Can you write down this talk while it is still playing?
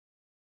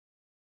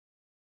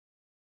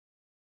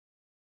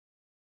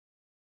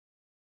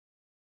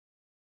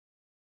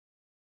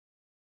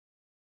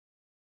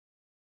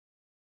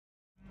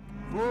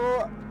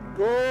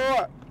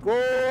Good,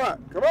 good.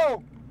 Come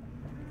on.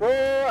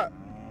 Good,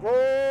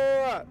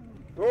 good,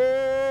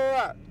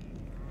 good.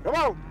 Come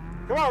on.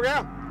 Come on,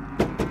 gal.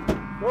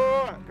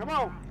 Good. Come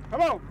on.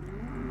 Come on.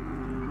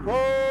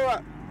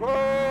 Good,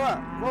 good,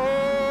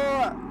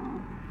 good.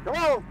 Come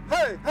on.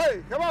 Hey,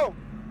 hey, come on.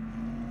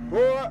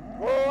 Good,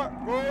 good,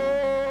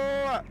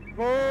 good,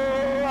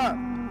 good.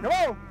 Come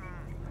on.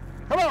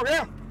 Come on,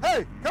 gal.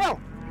 Hey, come on.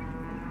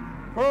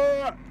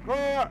 Good,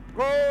 good,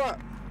 good.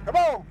 Come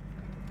on.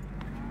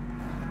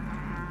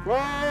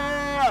 Good,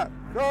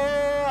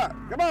 good.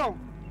 Come on.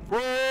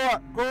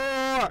 Good,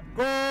 good,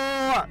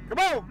 good. Come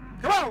on.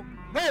 Come on.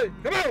 Hey,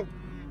 come on.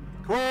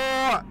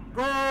 Good,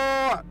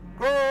 good,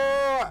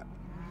 good.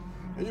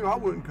 And, you know, I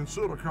wouldn't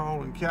consider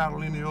calling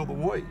cattle any other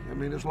way. I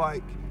mean, it's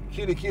like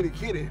kitty, kitty,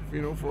 kitty,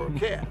 you know, for a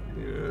cat.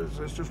 You know,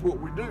 that's just what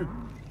we do.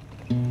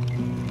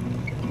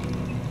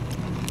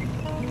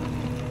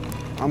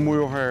 I'm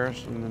Will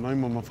Harris, and the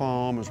name of my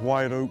farm is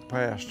White Oak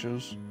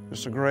Pastures.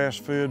 It's a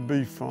grass-fed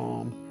beef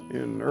farm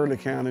in Early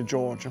County,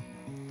 Georgia.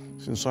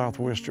 It's in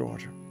southwest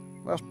Georgia.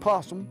 That's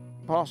Possum.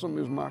 Possum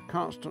is my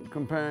constant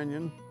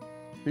companion.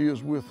 He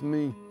is with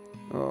me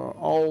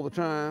all the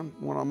time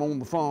when I'm on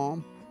the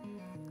farm.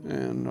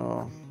 And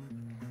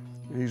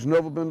he's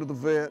never been to the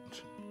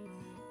vet,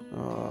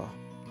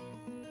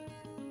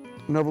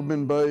 never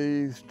been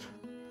bathed.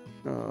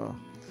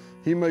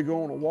 He may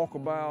go on a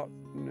walkabout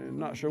and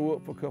not show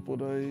up for a couple of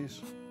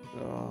days,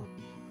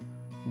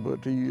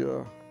 but he's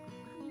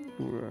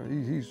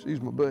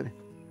my buddy.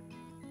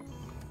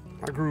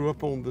 I grew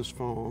up on this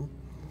farm,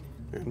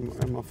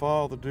 and my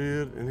father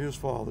did, and his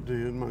father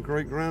did. My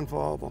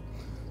great-grandfather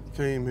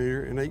came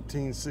here in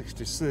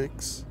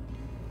 1866,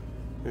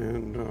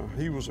 and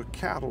he was a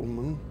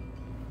cattleman,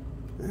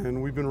 and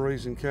we've been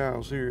raising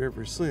cows here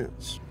ever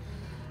since.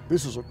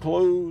 This is a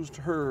closed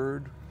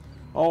herd.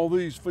 All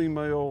these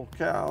female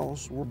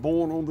cows were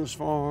born on this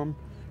farm.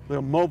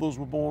 Their mothers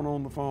were born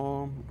on the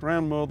farm,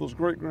 grandmothers,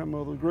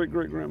 great-grandmothers,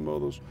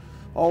 great-great-grandmothers,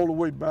 all the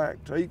way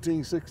back to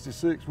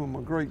 1866 when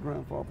my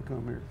great-grandfather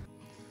come here.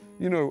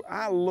 You know,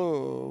 I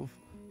love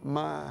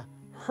my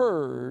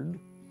herd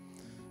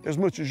as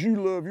much as you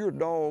love your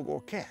dog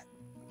or cat.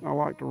 I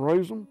like to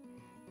raise them.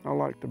 I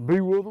like to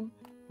be with them.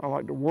 I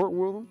like to work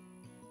with them.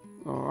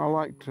 I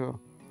like to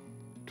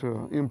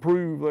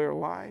improve their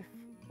life.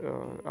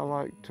 I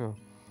like to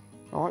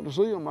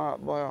see them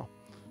out there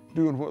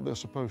doing what they're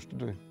supposed to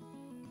do.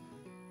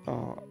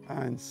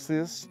 I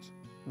insist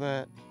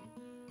that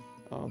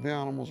the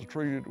animals are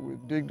treated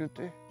with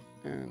dignity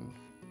and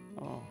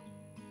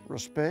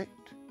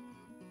respect,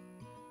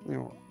 you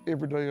know,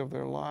 every day of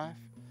their life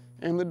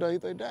and the day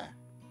they die.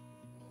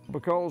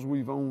 Because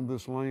we've owned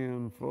this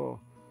land for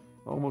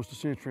almost a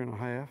century and a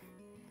half,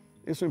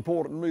 it's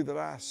important to me that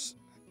I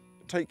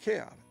take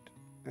care of it.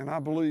 And I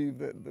believe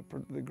that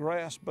the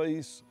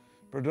grass-based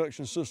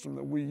production system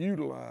that we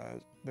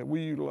utilize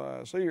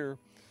here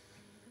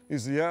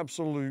is the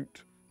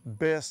absolute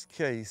best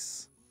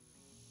case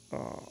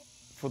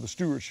for the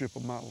stewardship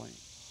of my land.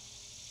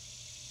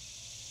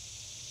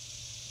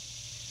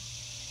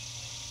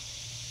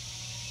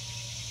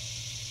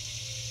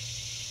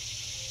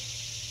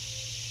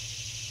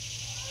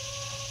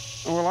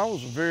 Well, I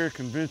was a very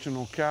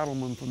conventional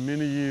cattleman for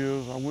many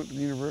years. I went to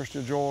the University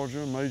of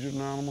Georgia, majored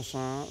in animal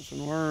science,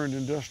 and learned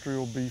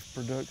industrial beef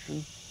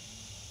production,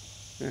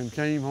 and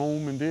came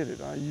home and did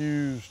it. I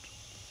used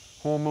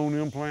hormone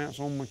implants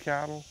on my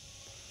cattle,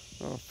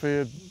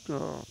 fed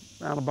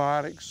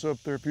antibiotics,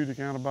 subtherapeutic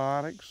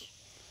antibiotics,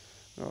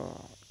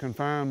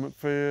 confinement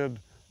fed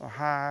a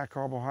high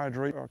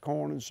carbohydrate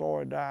corn and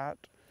soy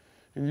diet,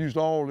 and used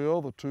all the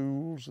other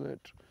tools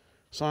that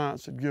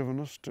science had given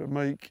us to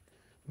make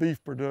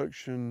beef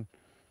production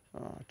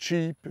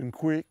cheap and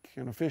quick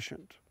and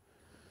efficient.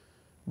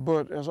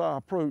 But as I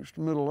approached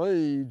middle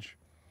age,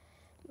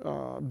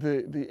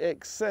 the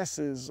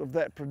excesses of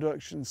that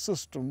production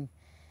system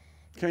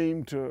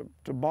came to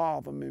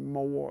bother me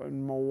more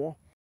and more.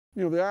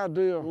 You know, the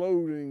idea of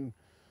loading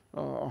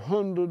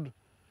 100,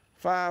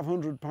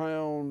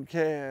 500-pound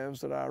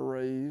calves that I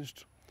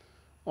raised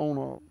on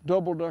a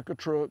double-decker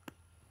truck,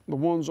 the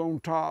ones on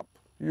top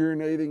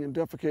urinating and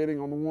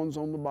defecating on the ones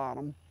on the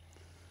bottom,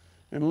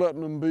 and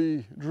letting them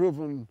be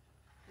driven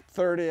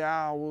 30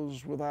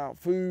 hours without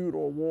food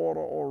or water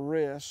or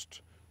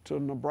rest to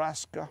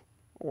Nebraska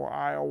or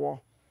Iowa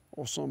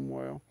or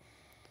somewhere.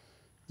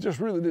 It just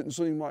really didn't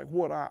seem like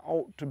what I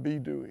ought to be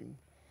doing.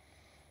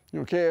 You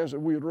know, calves that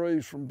we had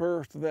raised from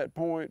birth to that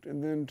point,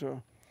 and then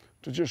to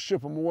just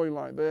ship them away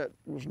like that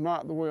was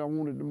not the way I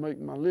wanted to make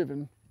my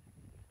living.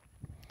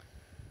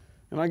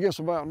 And I guess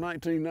about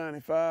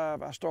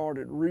 1995, I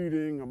started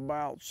reading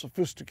about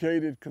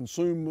sophisticated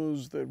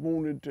consumers that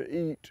wanted to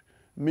eat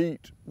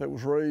meat that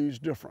was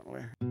raised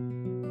differently.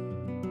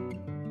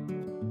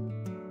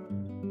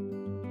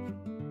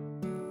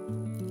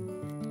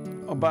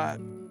 About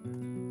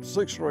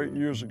 6 or 8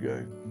 years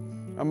ago,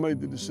 I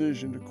made the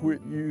decision to quit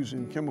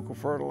using chemical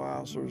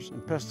fertilizers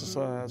and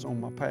pesticides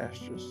on my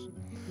pastures.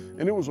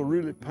 And it was a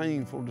really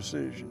painful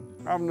decision.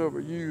 I've never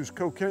used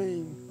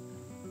cocaine,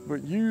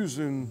 but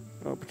using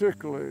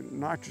particularly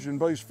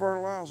nitrogen-based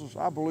fertilizers,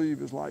 I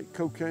believe is like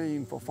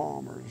cocaine for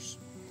farmers.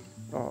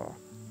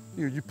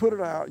 You put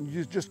it out and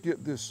you just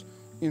get this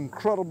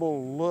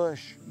incredible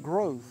lush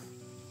growth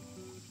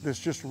that's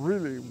just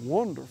really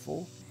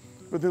wonderful.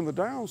 But then the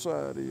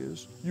downside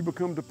is you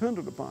become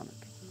dependent upon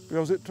it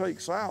because it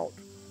takes out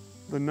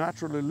the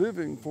naturally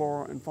living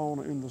flora and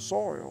fauna in the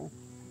soil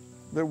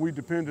that we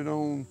depended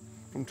on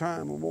from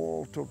time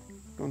immemorial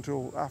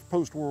until after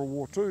post-World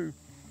War II,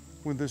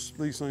 when these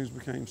things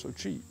became so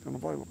cheap and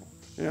available.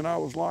 And I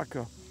was like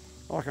an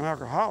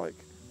alcoholic.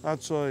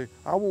 I'd say,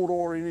 I won't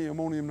order any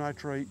ammonium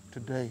nitrate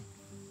today.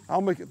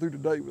 I'll make it through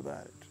today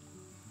without it.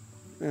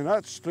 And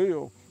that's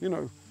still,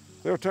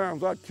 there are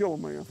times I'd kill a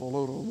man for a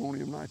load of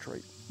ammonium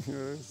nitrate.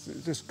 It's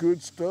just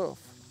good stuff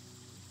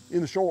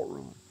in the short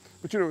run.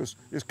 But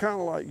it's kind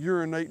of like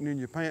urinating in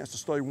your pants to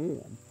stay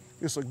warm.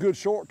 It's a good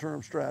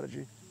short-term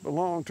strategy, but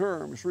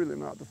long-term, it's really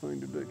not the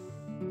thing to do.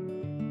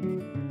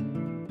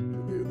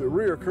 The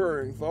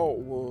reoccurring thought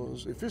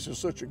was, if this is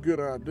such a good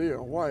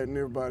idea, why isn't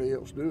everybody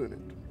else doing it?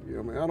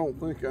 I don't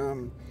think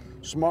I'm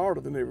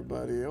smarter than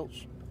everybody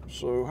else,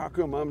 so how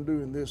come I'm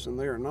doing this and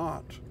they're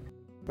not?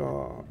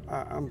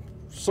 I'm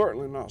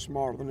certainly not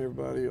smarter than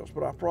everybody else,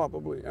 but I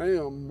probably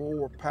am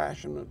more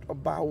passionate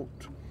about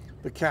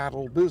the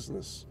cattle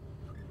business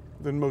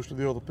than most of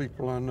the other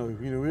people I know.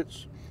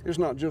 It's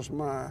not just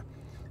my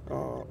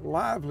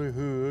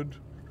livelihood,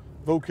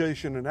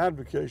 vocation, and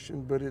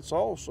advocation, but it's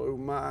also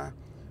my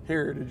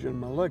heritage and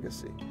my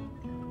legacy.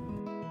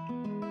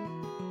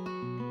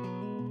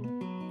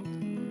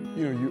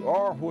 You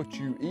are what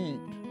you eat,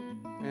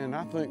 and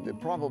I think that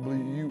probably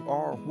you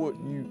are what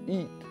you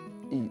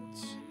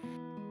eats.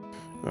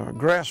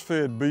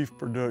 Grass-fed beef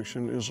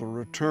production is a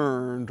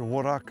return to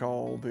what I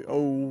call the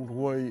old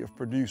way of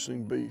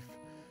producing beef.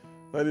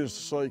 That is to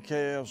say,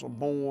 calves are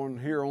born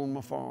here on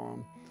my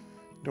farm,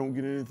 don't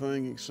get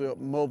anything except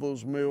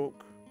mother's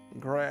milk,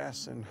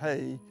 grass, and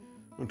hay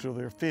until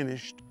they're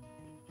finished.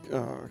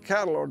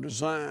 Cattle are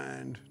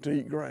designed to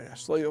eat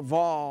grass. They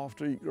evolved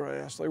to eat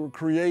grass. They were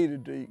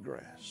created to eat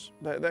grass.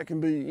 That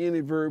can be any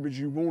verbiage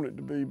you want it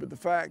to be, but the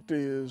fact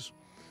is,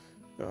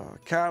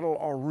 cattle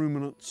are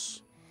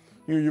ruminants.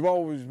 You've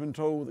always been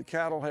told that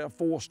cattle have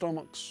 4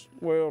 stomachs.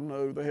 Well,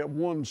 no, they have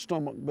 1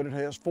 stomach, but it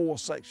has 4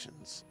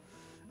 sections.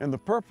 And the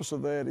purpose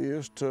of that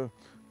is to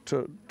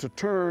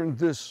turn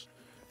this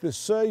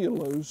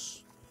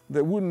cellulose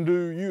that wouldn't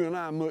do you and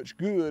I much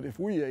good if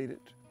we ate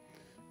it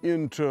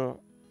into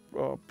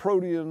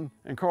protein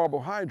and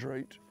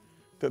carbohydrate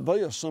that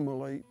they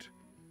assimilate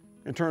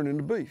and turn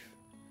into beef.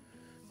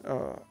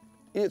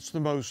 It's the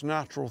most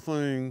natural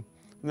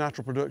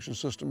production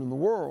system in the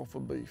world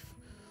for beef.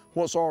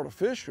 What's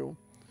artificial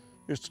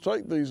is to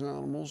take these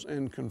animals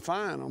and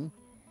confine them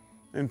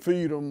and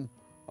feed them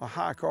a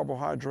high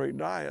carbohydrate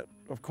diet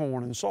of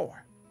corn and soy.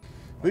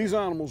 These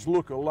animals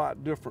look a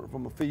lot different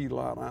from a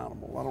feedlot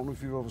animal. I don't know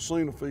if you've ever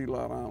seen a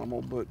feedlot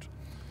animal, but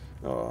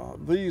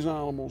these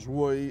animals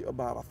weigh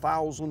about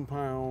 1,000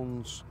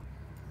 pounds,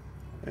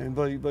 and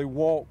they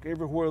walk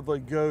everywhere they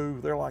go.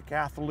 They're like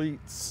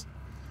athletes.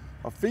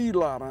 A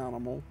feedlot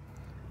animal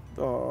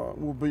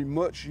will be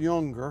much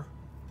younger,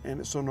 and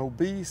it's an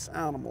obese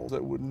animal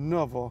that would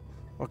never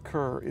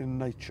occur in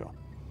nature.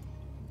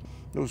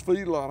 Those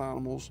feedlot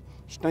animals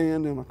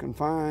stand in a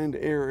confined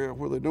area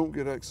where they don't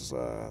get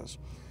exercise,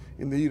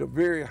 and they eat a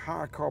very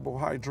high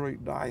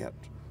carbohydrate diet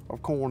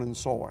of corn and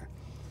soy.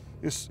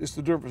 It's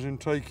the difference in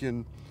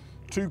taking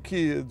 2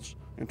 kids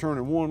and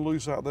turning one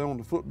loose out there on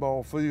the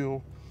football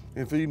field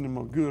and feeding them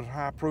a good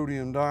high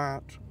protein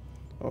diet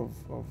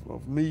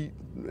of meat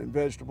and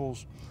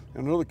vegetables,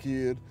 and another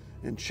kid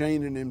and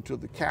chaining him to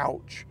the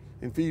couch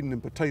and feeding him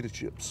potato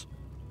chips.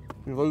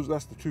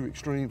 That's the 2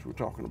 extremes we're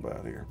talking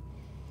about here.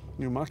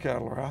 My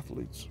cattle are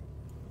athletes.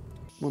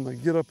 When they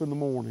get up in the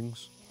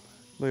mornings,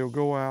 they'll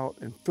go out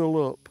and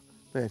fill up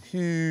that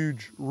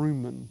huge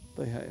rumen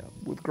they have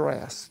with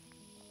grass.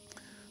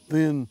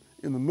 Then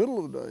in the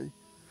middle of the day,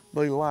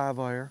 they lie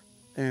there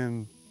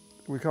and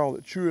we call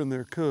it chewing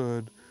their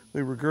cud. They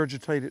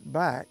regurgitate it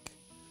back,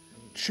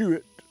 chew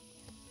it,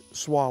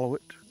 swallow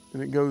it,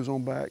 and it goes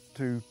on back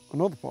to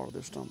another part of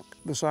their stomach.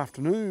 This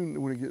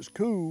afternoon, when it gets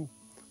cool,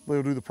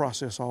 they'll do the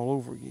process all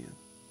over again.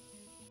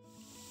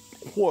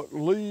 What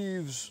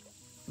leaves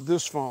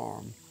this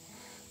farm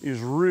is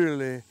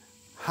really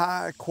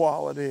high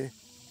quality,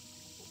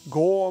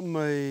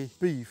 gourmet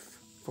beef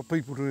for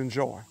people to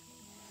enjoy.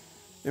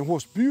 And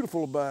what's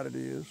beautiful about it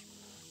is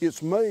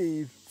it's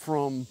made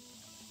from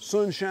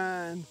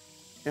sunshine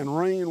and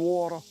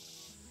rainwater,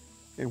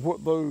 and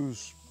what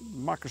those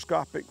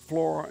microscopic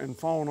flora and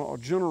fauna are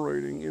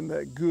generating in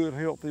that good,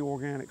 healthy,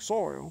 organic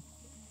soil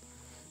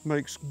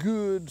makes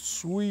good,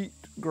 sweet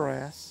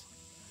grass.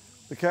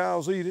 The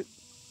cows eat it,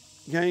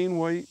 gain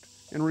weight,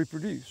 and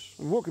reproduce.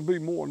 And what could be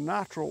more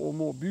natural or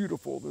more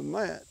beautiful than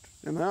that?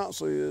 And the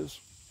answer is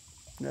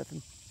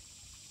nothing.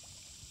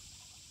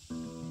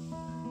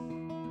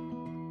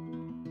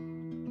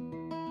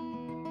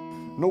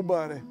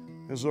 Nobody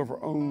has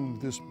ever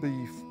owned this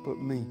beef but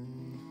me.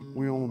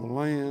 We own the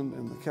land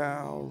and the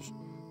cows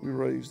We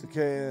raise the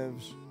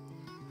calves.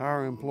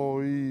 Our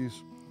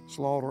employees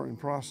slaughter and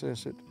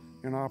process it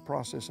in our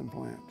processing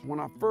plant. When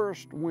I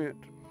first went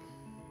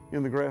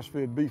in the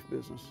grass-fed beef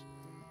business,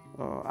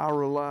 I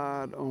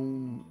relied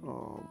on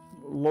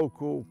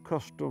local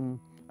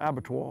custom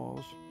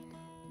abattoirs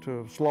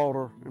to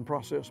slaughter and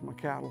process my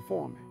cattle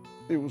for me.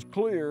 It was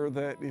clear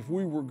that if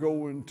we were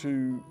going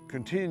to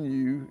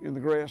continue in the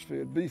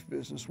grass-fed beef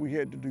business, we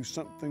had to do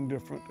something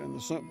different, and the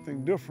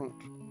something different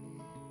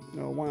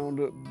wound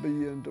up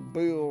being to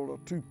build a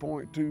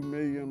 $2.2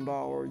 million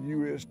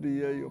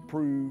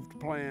USDA-approved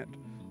plant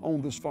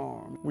on this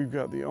farm. We've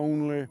got the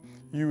only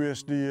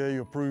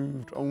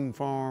USDA-approved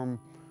on-farm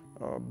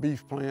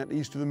beef plant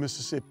east of the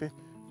Mississippi.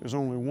 There's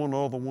only one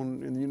other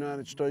one in the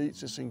United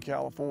States. It's in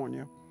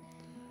California.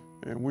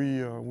 And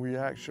we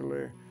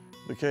actually,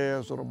 the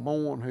calves that are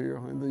born here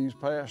in these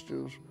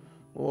pastures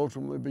will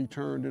ultimately be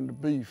turned into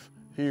beef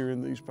here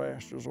in these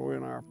pastures or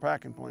in our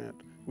packing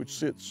plant, which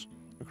sits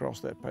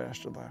across that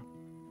pasture there.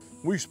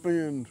 We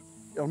spend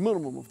a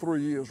minimum of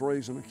 3 years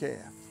raising a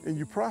calf, and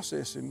you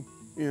process him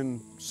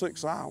in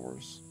 6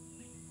 hours,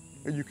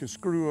 and you can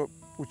screw up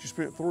what you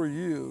spent 3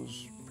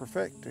 years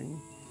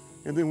perfecting.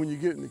 And then when you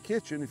get in the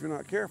kitchen, if you're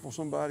not careful,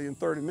 somebody in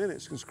 30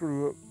 minutes can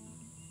screw up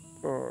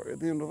at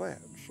the end of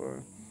that.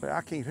 So I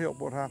can't help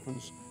what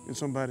happens in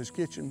somebody's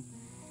kitchen,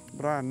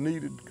 but I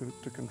needed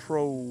to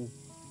control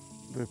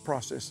the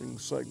processing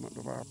segment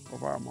of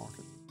our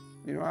market.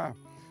 I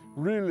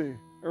really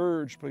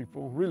urge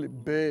people, really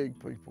beg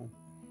people,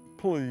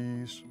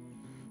 please,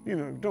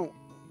 don't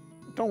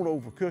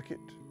overcook it.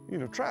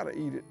 Try to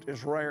eat it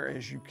as rare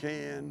as you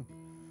can.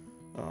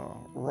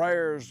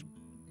 Rare's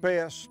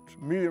best,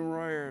 medium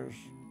rare's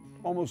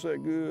almost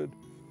that good.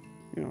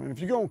 And if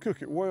you're gonna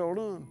cook it well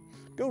done,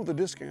 go to the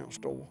discount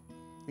store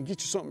and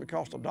get you something that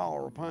costs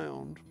 $1 a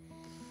pound.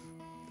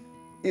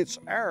 It's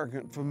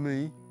arrogant for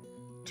me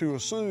to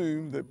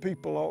assume that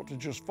people ought to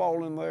just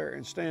fall in there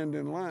and stand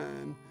in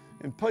line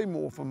and pay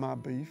more for my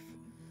beef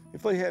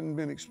if they hadn't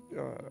been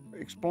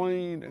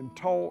explained and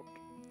taught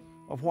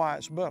of why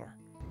it's better.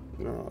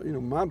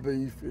 My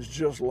beef is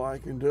just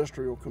like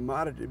industrial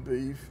commodity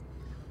beef,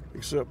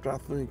 except I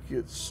think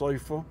it's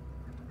safer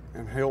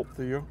and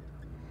healthier,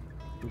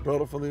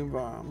 better for the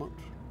environment,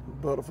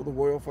 better for the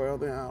welfare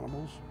of the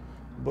animals,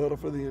 better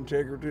for the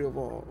integrity of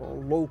a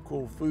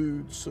local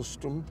food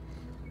system,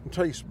 and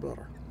tastes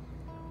better.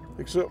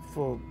 Except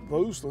for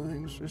those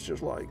things, it's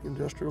just like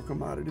industrial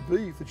commodity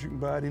beef that you can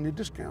buy at any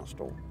discount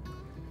store.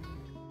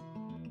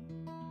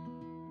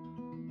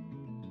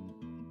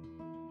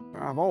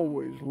 I've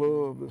always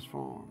loved this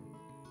farm,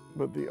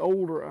 but the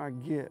older I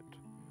get,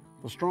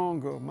 the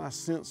stronger my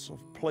sense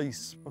of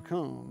place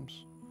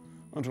becomes,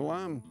 until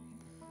I'm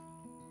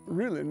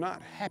really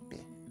not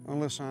happy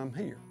unless I'm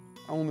here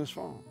on this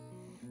farm.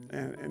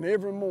 And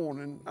every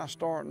morning I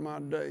start my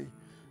day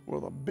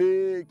with a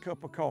big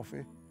cup of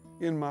coffee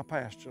in my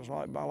pastures.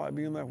 I like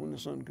being there when the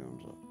sun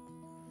comes up.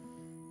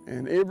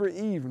 And every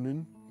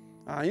evening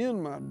I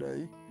end my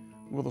day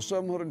with a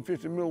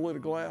 750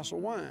 milliliter glass of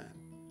wine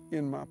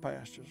in my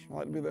pastures. I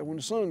like to be there when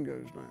the sun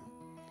goes down.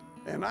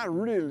 And I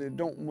really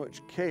don't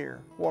much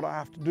care what I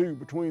have to do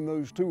between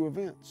those two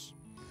events,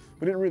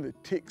 but it really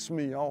ticks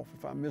me off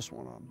if I miss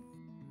one of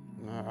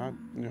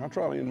them. I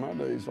try to end my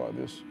days like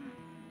this.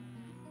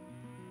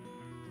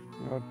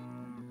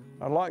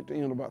 I'd like to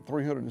end about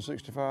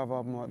 365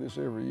 of them like this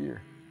every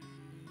year.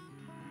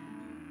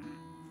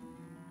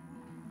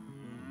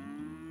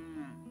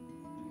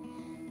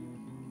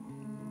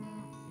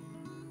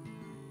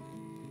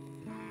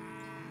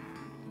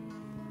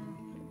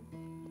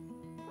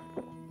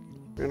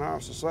 In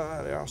our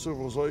society, our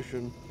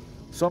civilization,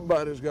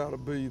 somebody's got to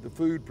be the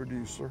food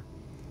producer.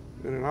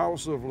 And in our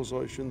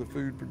civilization, the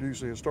food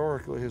producer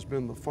historically has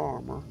been the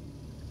farmer.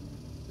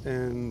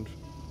 And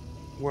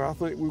where I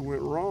think we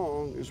went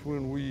wrong is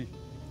when we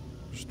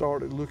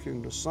started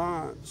looking to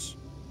science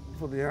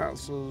for the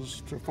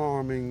answers to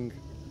farming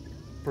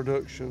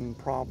production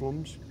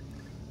problems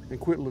and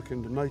quit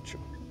looking to nature.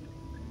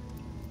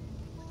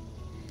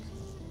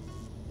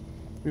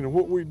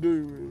 What we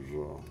do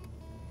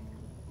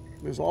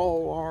is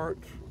all art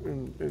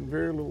and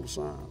very little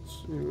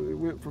science. It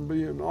went from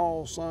being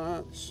all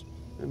science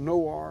and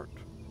no art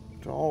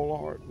to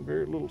all art and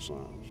very little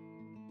science.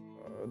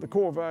 The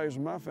core values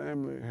of my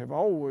family have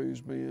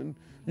always been,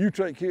 you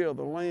take care of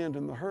the land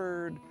and the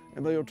herd,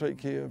 and they'll take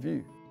care of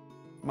you.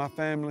 My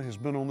family has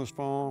been on this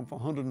farm for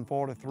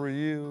 143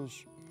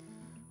 years.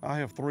 I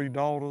have 3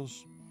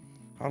 daughters.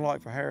 I'd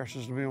like for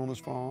Harris's to be on this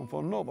farm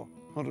for another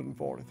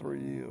 143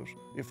 years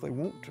if they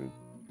want to.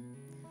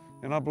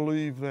 And I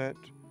believe that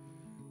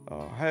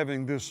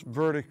having this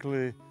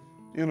vertically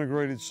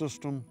integrated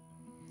system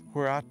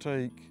where I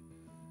take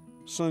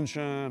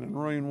sunshine and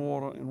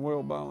rainwater and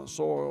well-balanced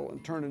soil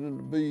and turn it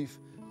into beef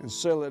and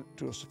sell it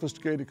to a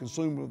sophisticated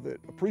consumer that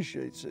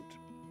appreciates it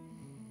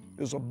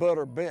is a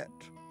better bet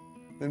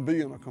than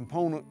being a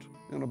component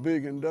in a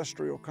big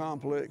industrial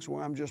complex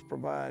where I'm just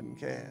providing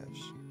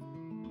calves.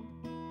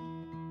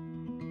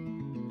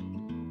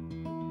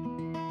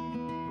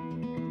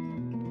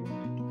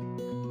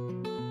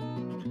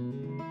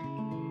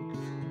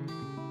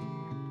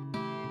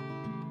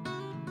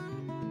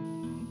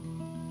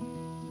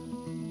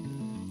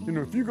 You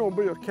know, if you're gonna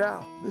be a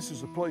cow, this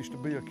is the place to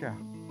be a cow.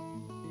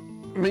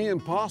 Me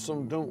and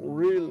Possum don't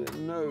really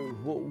know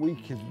what we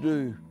could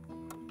do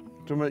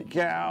to make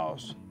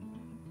cows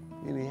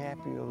any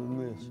happier than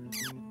this.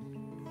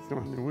 Come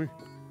on,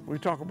 we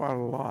talk about it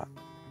a lot.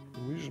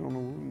 We just don't know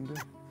what we can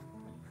do.